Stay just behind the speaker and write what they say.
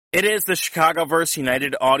It is the Chicagoverse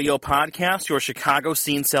United audio podcast, your Chicago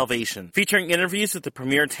scene salvation, featuring interviews with the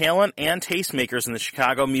premier talent and tastemakers in the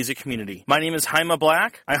Chicago music community. My name is Jaime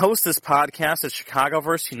Black. I host this podcast at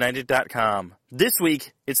ChicagoverseUnited.com. This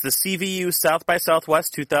week, it's the CVU South by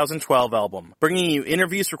Southwest 2012 album, bringing you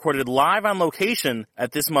interviews recorded live on location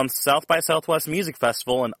at this month's South by Southwest Music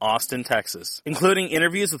Festival in Austin, Texas, including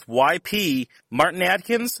interviews with YP, Martin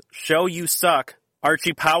Adkins, Show You Suck,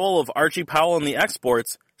 Archie Powell of Archie Powell and the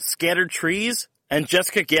Exports, Scattered Trees, and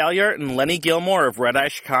Jessica Galliard and Lenny Gilmore of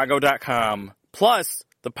RedEyeChicago.com. Plus,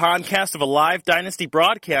 the podcast of a live Dynasty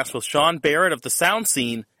broadcast with Sean Barrett of The Sound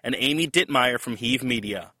Scene and Amy Dittmeyer from Heave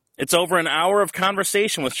Media. It's over an hour of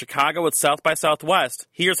conversation with Chicago at South by Southwest.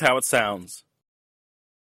 Here's how it sounds.